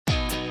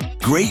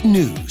Great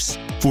news.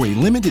 For a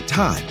limited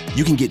time,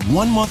 you can get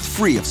 1 month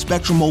free of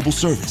Spectrum Mobile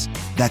service.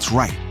 That's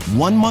right,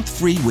 1 month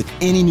free with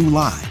any new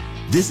line.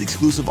 This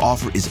exclusive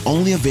offer is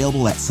only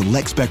available at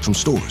select Spectrum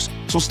stores,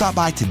 so stop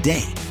by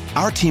today.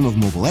 Our team of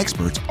mobile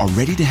experts are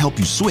ready to help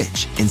you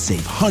switch and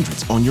save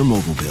hundreds on your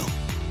mobile bill.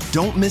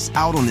 Don't miss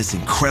out on this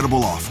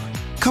incredible offer.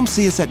 Come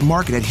see us at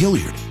Market at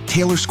Hilliard,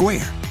 Taylor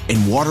Square,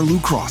 and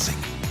Waterloo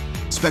Crossing.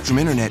 Spectrum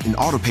Internet and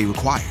autopay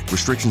required.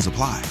 Restrictions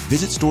apply.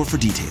 Visit store for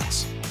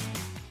details.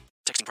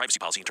 Texting privacy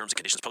policy and terms and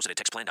conditions posted at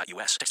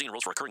textplan.us. Texting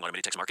enrolls for recurring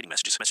automated text marketing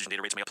messages. Message and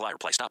data rates may apply.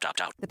 Reply stop to opt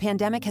out. The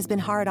pandemic has been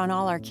hard on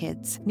all our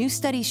kids. New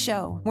studies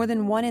show more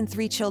than 1 in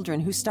 3 children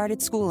who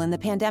started school in the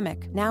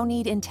pandemic now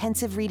need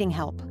intensive reading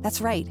help. That's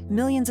right.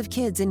 Millions of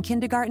kids in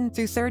kindergarten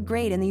through 3rd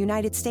grade in the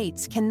United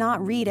States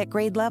cannot read at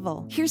grade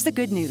level. Here's the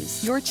good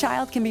news. Your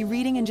child can be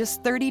reading in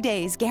just 30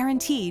 days,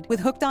 guaranteed,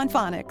 with Hooked on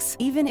Phonics.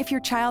 Even if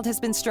your child has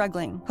been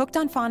struggling, Hooked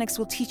on Phonics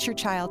will teach your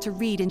child to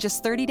read in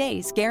just 30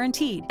 days,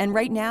 guaranteed. And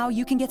right now,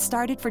 you can get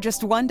started for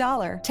just $1.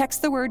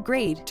 Text the word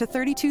GRADE to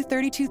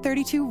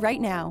 323232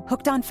 right now.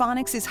 Hooked on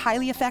Phonics is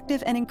highly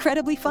effective and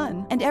incredibly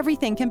fun, and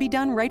everything can be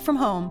done right from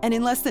home and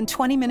in less than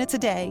 20 minutes a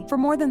day. For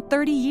more than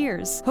 30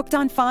 years, Hooked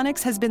on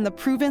Phonics has been the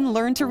proven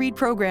learn-to-read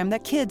program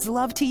that kids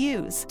love to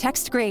use.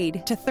 Text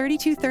GRADE to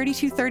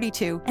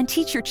 323232 and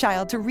teach your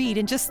child to read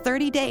in just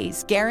 30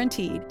 days,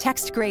 guaranteed.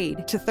 Text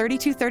GRADE to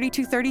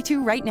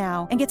 323232 right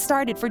now and get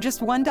started for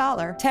just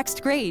 $1.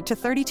 Text GRADE to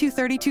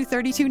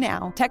 323232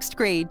 now. Text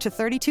GRADE to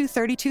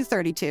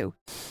 323232.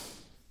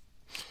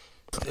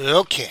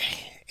 Okay,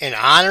 in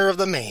honor of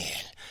the man,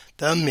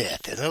 the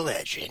myth, and the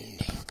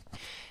legend,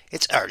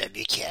 it's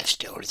R.W.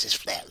 Capstone. It's his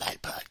Flatline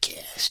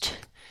podcast.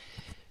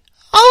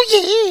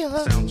 Oh,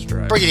 yeah! Sounds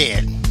right. Bring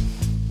it in.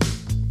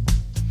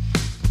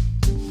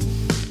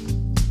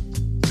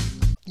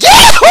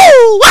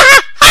 Yahoo!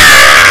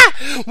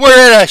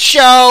 We're at a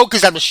show,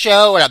 because I'm a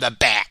show, and I'm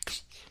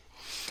back.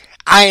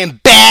 I am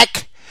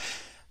back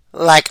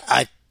like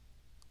a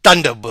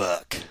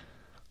thunderbook.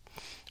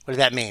 What does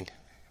that mean?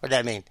 What did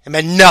that mean? It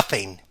meant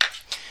nothing.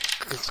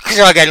 Because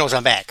all guy knows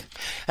I'm back.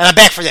 And I'm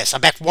back for this.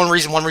 I'm back for one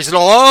reason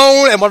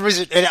alone, and one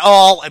reason at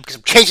all, because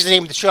I'm changing the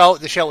name of the show.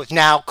 The show is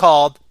now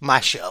called My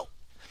Show.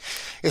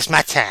 It's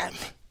my time.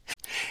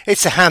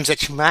 It's the Khamzat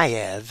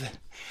Chimaev.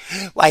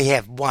 I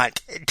have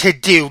want to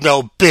do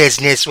no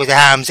business with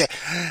Khamzat.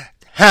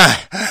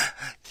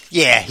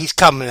 Yeah, he's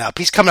coming up.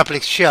 He's coming up in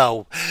the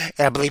show,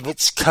 and I believe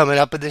it's coming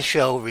up in the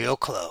show real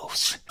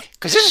close.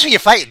 Because this is who you're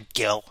fighting,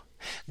 Gil.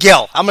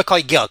 Gil. I'm going to call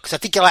you Gil, because I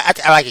think I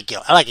like it,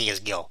 Gil. I like it as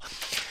Gil.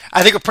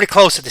 I think we're pretty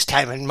close at this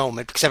time and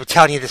moment, because I've been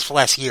telling you this for the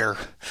last year,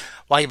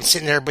 while you've been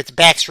sitting there with the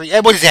backstreet.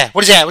 Hey, what is that?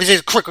 What is that? What is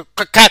this?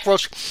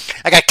 Cockroach?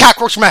 I got a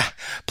cockroach in my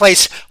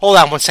place. Hold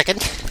on 1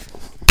 second.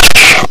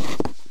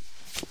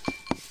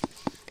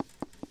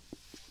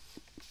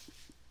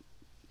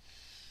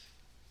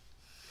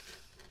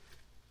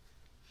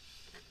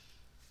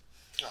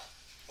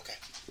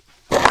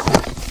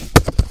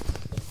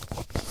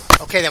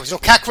 Okay, there was no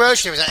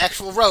cockroach. There was an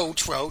actual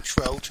roach of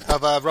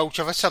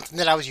something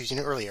that I was using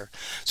earlier.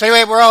 So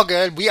anyway, we're all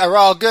good. We are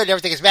all good.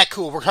 Everything is back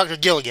cool. We're talking to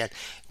Gil again.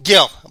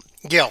 Gil.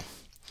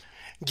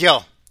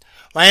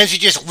 Why don't you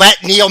just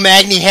let Neil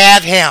Magny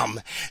have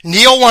him?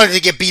 Neil wanted to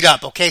get beat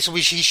up, okay? So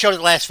he showed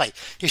it last fight.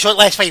 He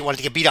wanted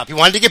to get beat up. He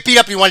wanted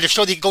to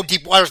show that he could go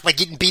deep waters by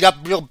getting beat up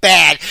real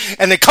bad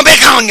and then come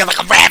back on you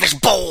like a ravished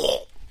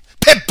bull.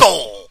 Pit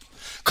bull.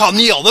 Call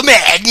Neil the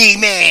Magny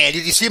Man.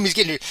 Did you see him? He's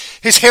getting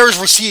his hair is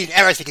receding.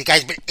 Everything. The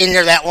guy's been in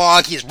there that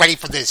long. He is ready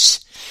for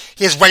this.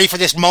 He is ready for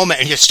this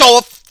moment, and you stole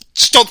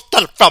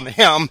it from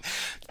him.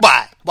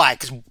 Why?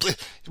 Because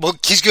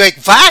he's going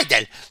fine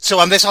then.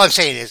 So that's all I'm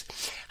saying is,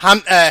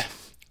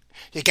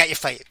 you got your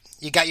fight.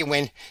 You got your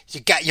win.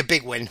 You got your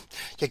big win.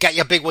 So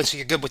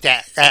you're good with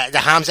that. The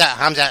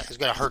Khamzat is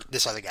going to hurt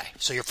this other guy.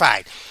 So you're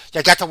fine.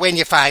 You got the win.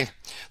 You're fine.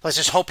 Let's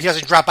just hope he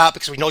doesn't drop out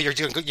because we know you're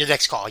doing your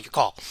next call. Your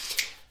call.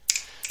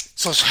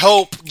 So let's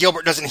hope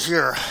Gilbert doesn't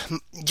hear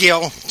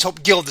Gil. Let's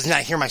hope Gil does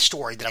not hear my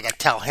story that I got to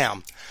tell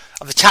him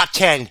of the top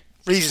 10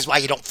 reasons why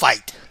you don't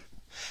fight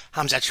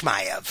Khamzat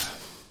Chimaev.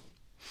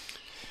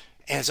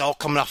 And it's all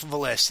coming off of a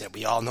list that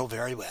we all know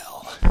very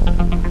well.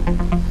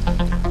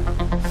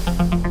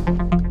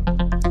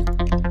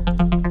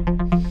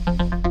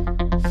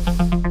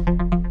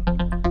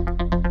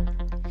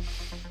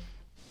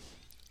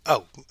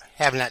 Oh,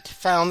 have not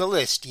found the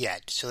list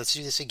yet, so let's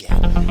do this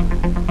again.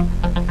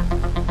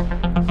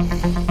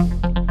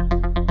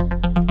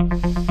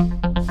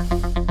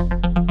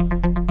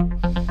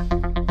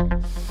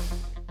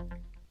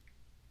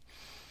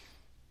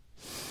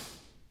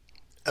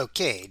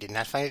 Okay, did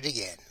not find it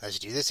again. Let's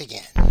do this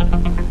again.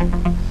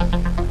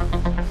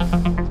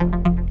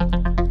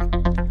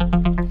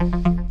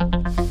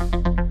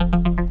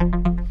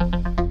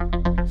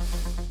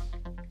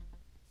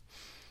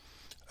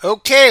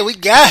 Okay, we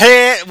got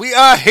it. We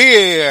are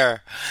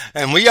here.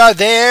 And we are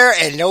there,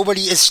 and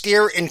nobody is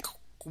scared and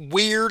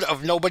weird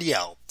of nobody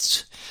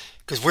else.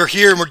 Because we're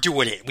here and we're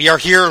doing it. We are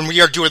here and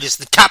we are doing this.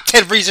 The top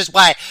 10 reasons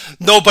why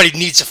nobody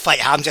needs to fight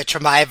Khamzat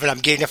Chimaev, and I'm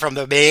getting it from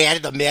the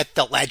man, the myth,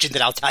 the legend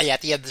that I'll tell you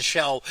at the end of the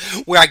show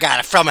where I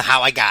got it from and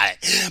how I got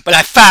it. But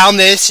I found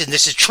this, and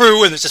this is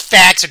true, and this is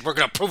facts, and we're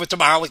going to prove it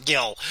tomorrow with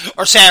Gil.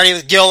 Or Saturday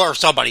with Gil, or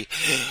somebody.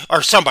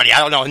 Or somebody. I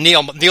don't know.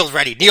 Neil's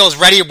ready. Neil's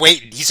ready and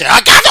waiting. He said,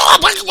 I got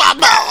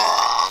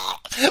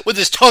with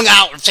his tongue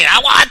out and saying,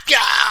 I want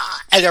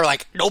God. And they're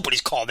like, nobody's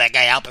called that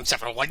guy out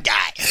except for one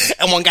guy.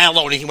 And one guy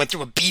alone. And he went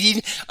through a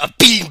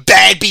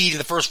bad beating in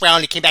the first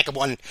round. He came back and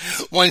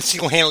won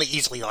single-handedly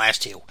easily the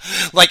last two.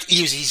 Like,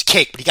 he's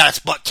kicked, but he got his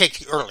butt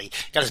kicked early.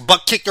 Got his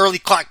butt kicked early,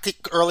 clock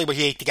kicked early, but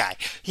he ate the guy.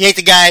 He ate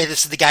the guy.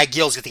 This is the guy.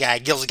 Gil's the guy.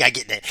 Gil's the guy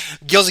getting it.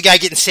 Gil's the guy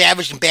getting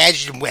savaged and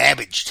badged and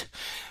wabbaged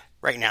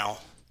right now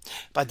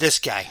by this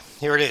guy.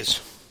 Here it is.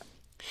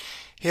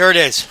 Here it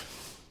is.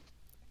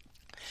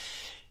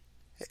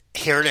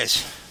 Here it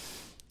is.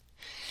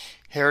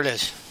 Here it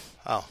is.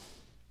 Oh,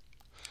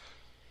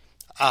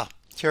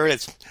 here it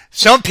is.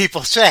 Some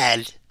people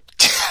said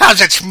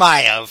Khamzat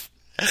Chimaev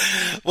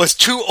was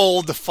too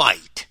old to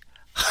fight.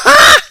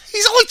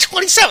 He's only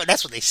 27.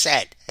 That's what they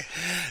said.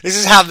 This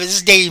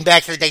is dating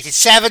back to the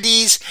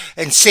 1970s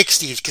and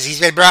 60s because he's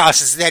been around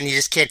since then. You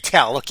just can't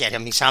tell. Look at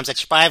him. He's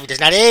Khamzat Chimaev. He does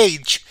not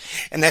age,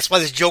 and that's why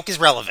this joke is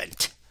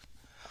relevant.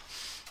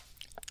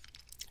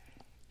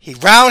 He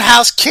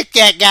roundhouse kicked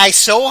that guy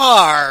so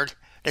hard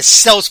that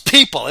those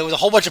people, it was a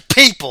whole bunch of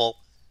people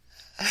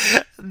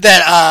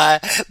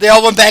that they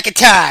all went back in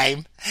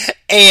time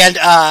and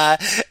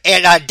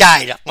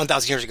died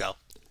 1,000 years ago.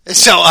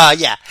 So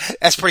yeah,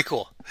 that's pretty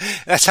cool.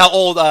 That's how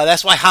old.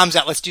 That's why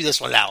Khamzat. Let's do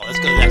this one now. Let's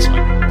go to the next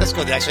one. Let's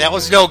go to the next one. That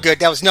was no good.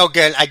 That was no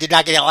good. I did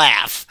not get a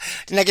laugh.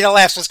 Did not get a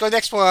laugh. So let's go to the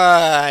next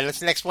one. Let's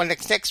the next one.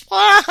 Next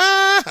one.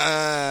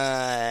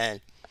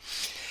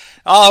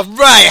 All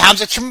right,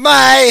 Khamzat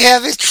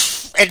Chimaev is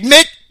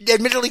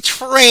admittedly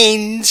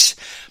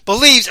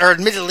believes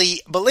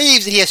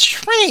that he has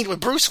trained with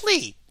Bruce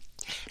Lee.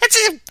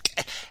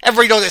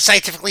 Everybody knows it's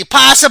scientifically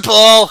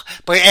possible,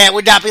 but I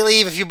would not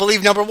believe, if you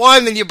believe number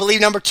one, then you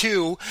believe number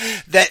two,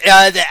 that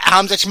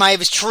Khamzat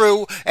Chimaev is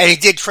true, and he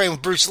did train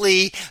with Bruce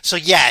Lee, so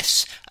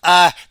yes.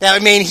 That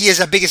would mean he is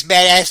the biggest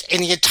badass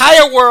in the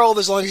entire world,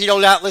 as long as you do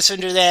not listen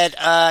to that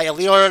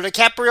Leonardo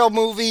DiCaprio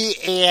movie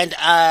and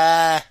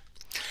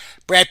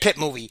Brad Pitt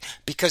movie,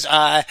 because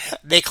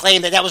they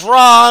claim that was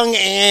wrong,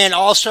 and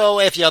also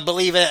if you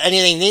believe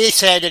anything they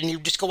said, and you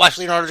just go watch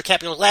Leonardo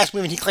DiCaprio's last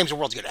movie, and he claims the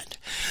world's going to end.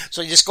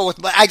 So you just go with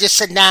what I just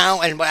said now,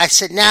 and what I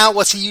said now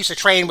was he used to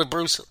train with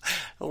Bruce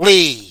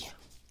Lee.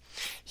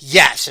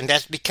 Yes, and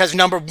that's because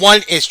number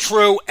one is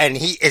true, and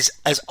he is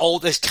as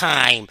old as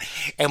time,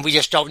 and we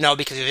just don't know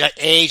because of that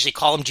age. They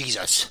call him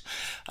Jesus.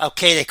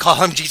 Okay, they call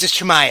him Jesus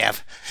Chimaev.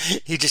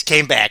 He just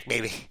came back,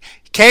 baby.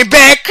 Came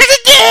back because he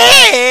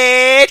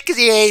did, because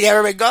he ain't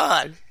ever been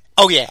gone.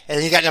 Oh yeah,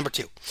 and he got number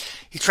two.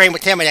 He trained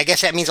with him, and I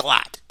guess that means a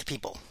lot to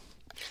people.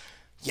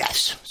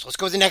 Yes. So let's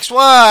go to the next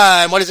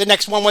one. What is the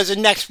next one? What is the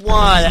next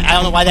one? I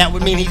don't know why that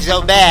would mean he's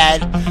so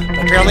bad, but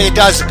apparently it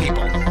does to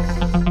people.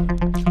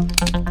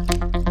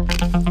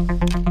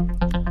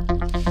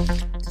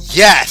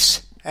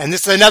 Yes. And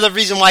this is another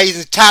reason why he's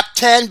in the top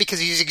 10, because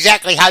he's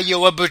exactly how you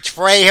would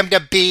portray him to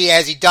be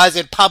as he does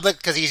in public,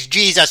 because he's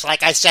Jesus,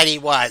 like I said he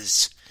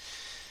was.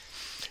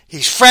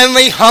 He's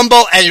friendly,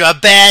 humble, and a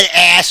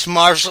badass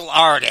martial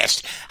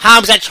artist.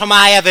 Khamzat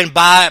Chimaev and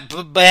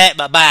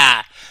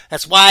ba.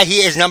 That's why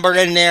he is numbered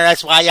in there.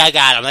 That's why I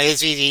got him.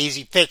 It's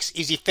easy fix,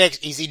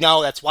 easy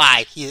no. That's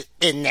why he's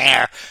in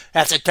there.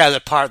 That's another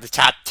part of the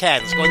top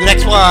 10. Let's go to the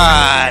next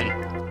one.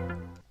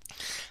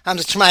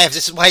 Khamzat Chimaev,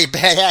 this is why you're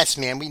badass,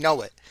 man. We know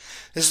it.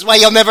 This is why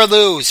you'll never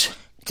lose.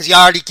 Because you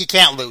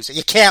can't lose.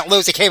 You can't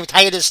lose. They can't even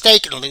tie you to a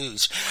stake and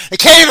lose. They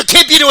can't even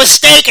tip you to a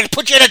stake and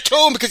put you in a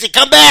tomb because you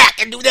come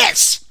back and do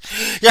this.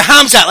 You're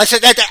Khamzat.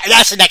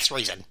 That's the next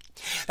reason.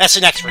 That's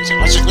the next reason.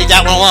 Let's just leave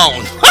that one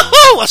alone.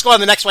 Woohoo! Let's go on to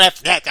the next one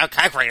after that. I'll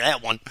calculate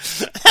that one.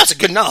 That's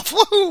good enough.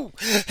 Woohoo!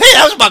 Hey,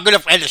 that was about good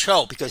enough to end the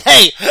show because,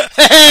 hey,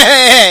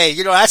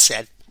 you know what I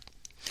said.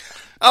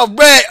 All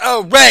right.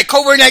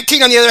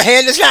 COVID-19, on the other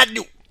hand, is not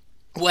new.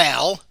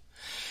 Well,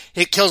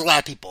 it kills a lot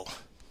of people.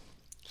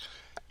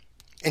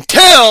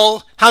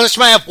 Until Khamzat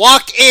Chimaev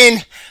walked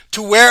in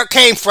to where it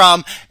came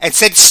from and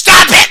said,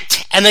 "Stop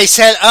it!" And they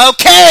said,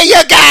 "Okay,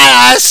 you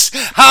got us."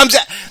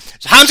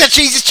 Khamzat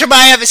Jesus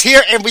Chimaev is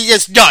here, and we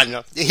just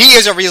done. He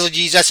is a real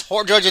Jesus.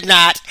 George is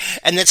not,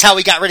 and that's how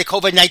we got rid of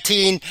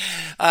COVID-19.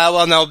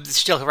 Well, no, it's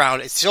still around.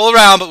 It's still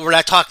around, but we're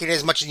not talking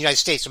as much in the United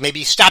States. So maybe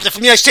he stopped it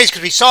from the United States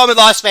because we saw him in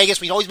Las Vegas.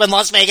 We've always been in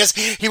Las Vegas.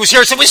 He was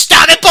here, so we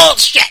stopped it.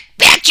 Bullshit,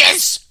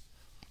 bitches.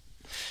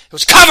 It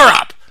was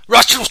cover-up.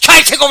 Russia was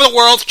trying to take over the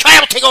world.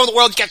 Trying to take over the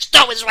world. You got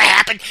stuck. This is what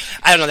happened.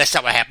 I don't know. That's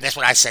not what happened. That's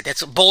what I said.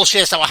 That's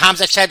bullshit. That's not what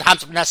Khamzat said.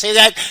 Khamzat would not say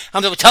that.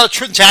 Khamzat would tell the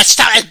truth and say,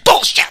 "Stop. That's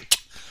bullshit.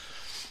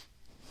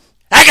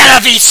 I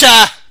got a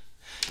visa."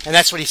 And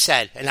that's what he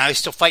said. And now he's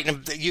still fighting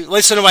him. You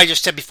listen to what I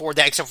just said before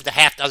that, except for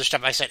the other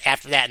stuff I said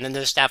after that, and then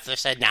the stuff that I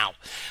said now.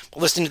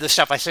 But listen to the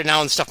stuff I said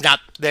now and the stuff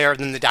not there, and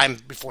then the dime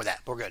before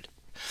that. We're good.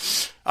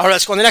 All right,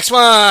 let's go on the next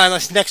one.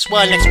 Next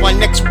one.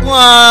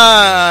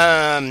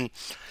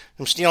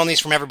 I'm stealing these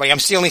from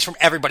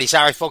everybody.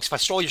 Sorry, folks. If I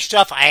stole your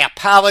stuff, I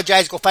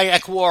apologize. Go find it on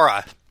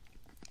Quora.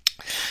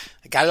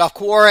 I got it off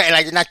Quora, and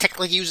I did not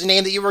technically use the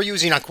name that you were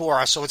using on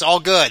Quora, so it's all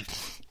good.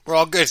 We're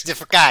all good. It's a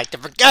different guy.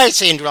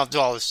 Saying do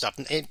all this stuff.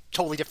 It's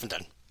totally different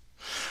then.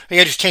 You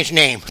gotta just change the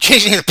name.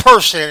 Change the name of the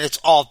person, and it's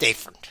all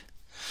different.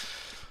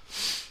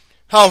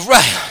 All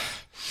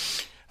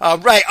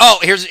right. Oh,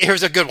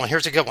 here's a good one.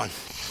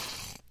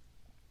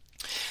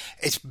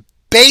 It's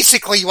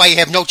basically why you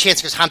have no chance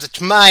against Khamzat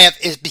Chimaev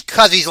is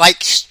because he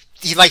likes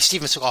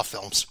Steven Seagal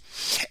films.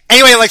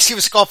 Anyway, like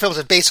Steven Seagal films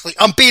are basically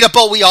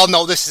unbeatable. We all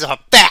know this is a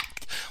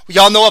fact. We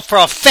all know it for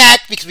a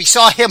fact because we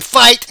saw him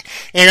fight,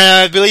 and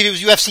I believe it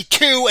was UFC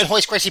 2, and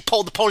Royce Gracie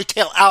pulled the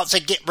ponytail out and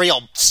said, "Get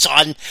real,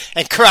 son,"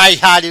 and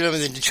karate-hotted him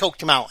and then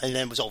choked him out, and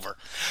then it was over.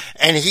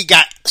 And he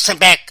got sent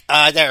back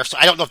there, so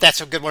I don't know if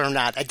that's a good one or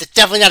not. It's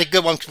definitely not a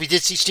good one because we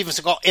did see Steven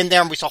Seagal in there,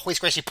 and we saw Royce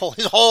Gracie pull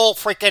his whole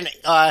freaking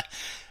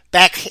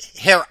back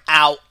hair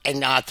out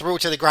and threw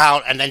it to the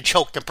ground and then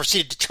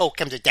proceeded to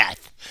choke him to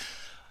death.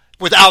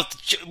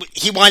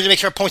 He wanted to make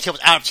sure a ponytail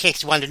was out of his hand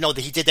because he wanted to know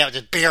that he did that with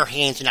his bare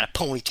hands and not a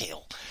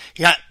ponytail.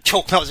 He not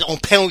choked out with his own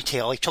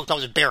ponytail, he choked out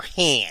with his bare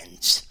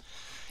hands.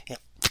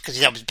 Because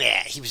that was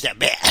bad. He was that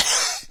bad.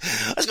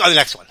 Let's go to the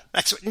next one.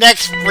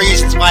 Next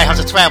reasons why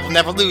Khamzat Chimaev will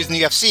never lose in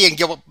the UFC, and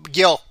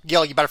Gil,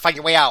 you better find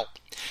your way out.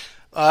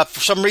 For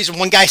some reason,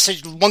 one guy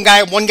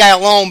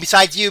alone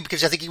besides you,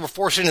 because I think you were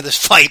forced into this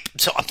fight,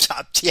 so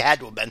he had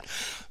to have been.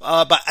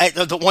 But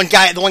the one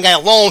guy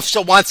alone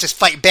still wants this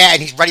fight bad,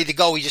 and he's ready to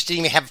go. He just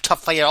didn't even have a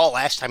tough fight at all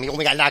last time. He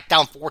only got knocked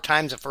down 4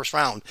 times in the first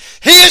round.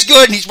 He is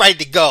good, and he's ready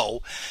to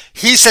go.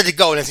 He said to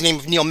go, and it's the name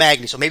of Neil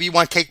Magny. So maybe you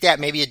want to take that,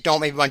 maybe you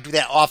don't. Maybe you want to do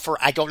that offer.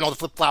 I don't know the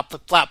flip-flop.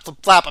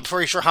 I'm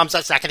pretty sure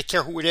Khamzat's not going to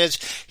care who it is,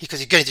 because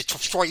he's going to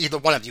destroy either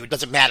one of you. It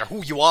doesn't matter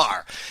who you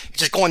are. You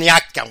just go in the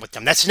octagon with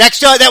them. That's the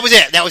next. That was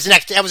it. That was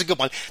a good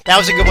one. That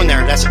was a good one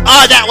there.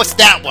 That was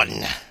that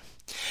one.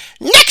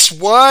 Next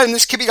one,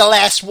 this could be the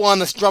last one.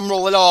 Let's drum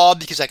roll it all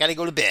because I gotta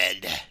go to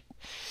bed.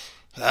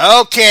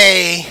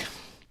 Okay.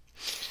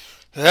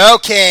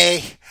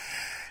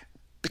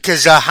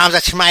 Because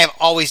Khamzat Chimaev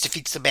always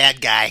defeats the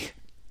bad guy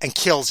and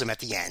kills him at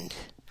the end.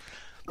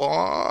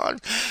 Well,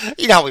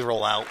 you know how we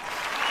roll out.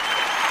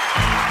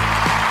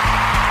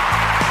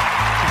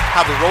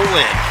 How we roll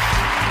in.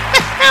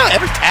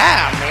 Every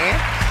time, man.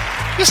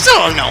 You still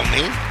don't know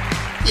me.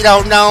 You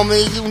don't know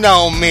me, you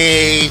know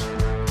me.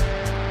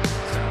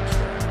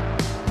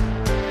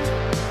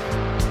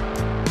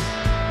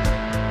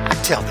 I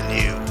tell the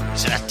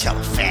news and I tell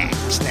the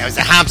facts. Now, it's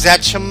the Khamzat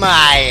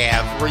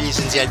Chimaev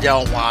reasons you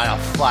don't want to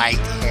fight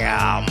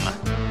him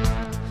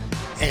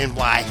and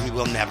why he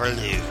will never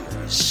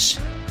lose.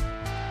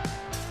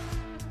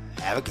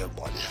 Have a good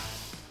one.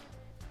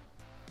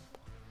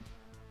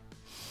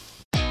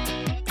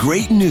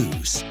 Great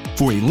news.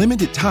 For a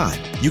limited time,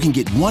 you can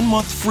get 1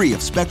 month free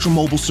of Spectrum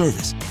Mobile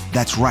service.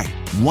 That's right,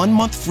 1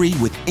 month free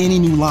with any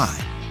new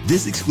line.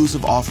 This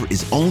exclusive offer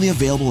is only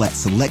available at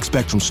select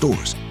Spectrum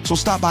stores, so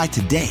stop by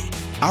today.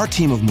 Our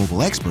team of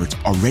mobile experts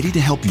are ready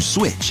to help you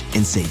switch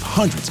and save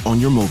hundreds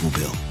on your mobile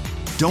bill.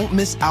 Don't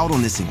miss out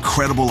on this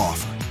incredible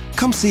offer.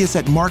 Come see us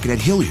at Market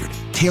at Hilliard,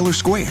 Taylor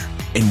Square,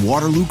 and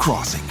Waterloo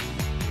Crossing.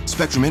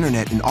 Spectrum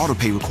Internet and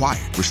autopay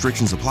required.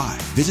 Restrictions apply.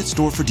 Visit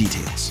store for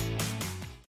details.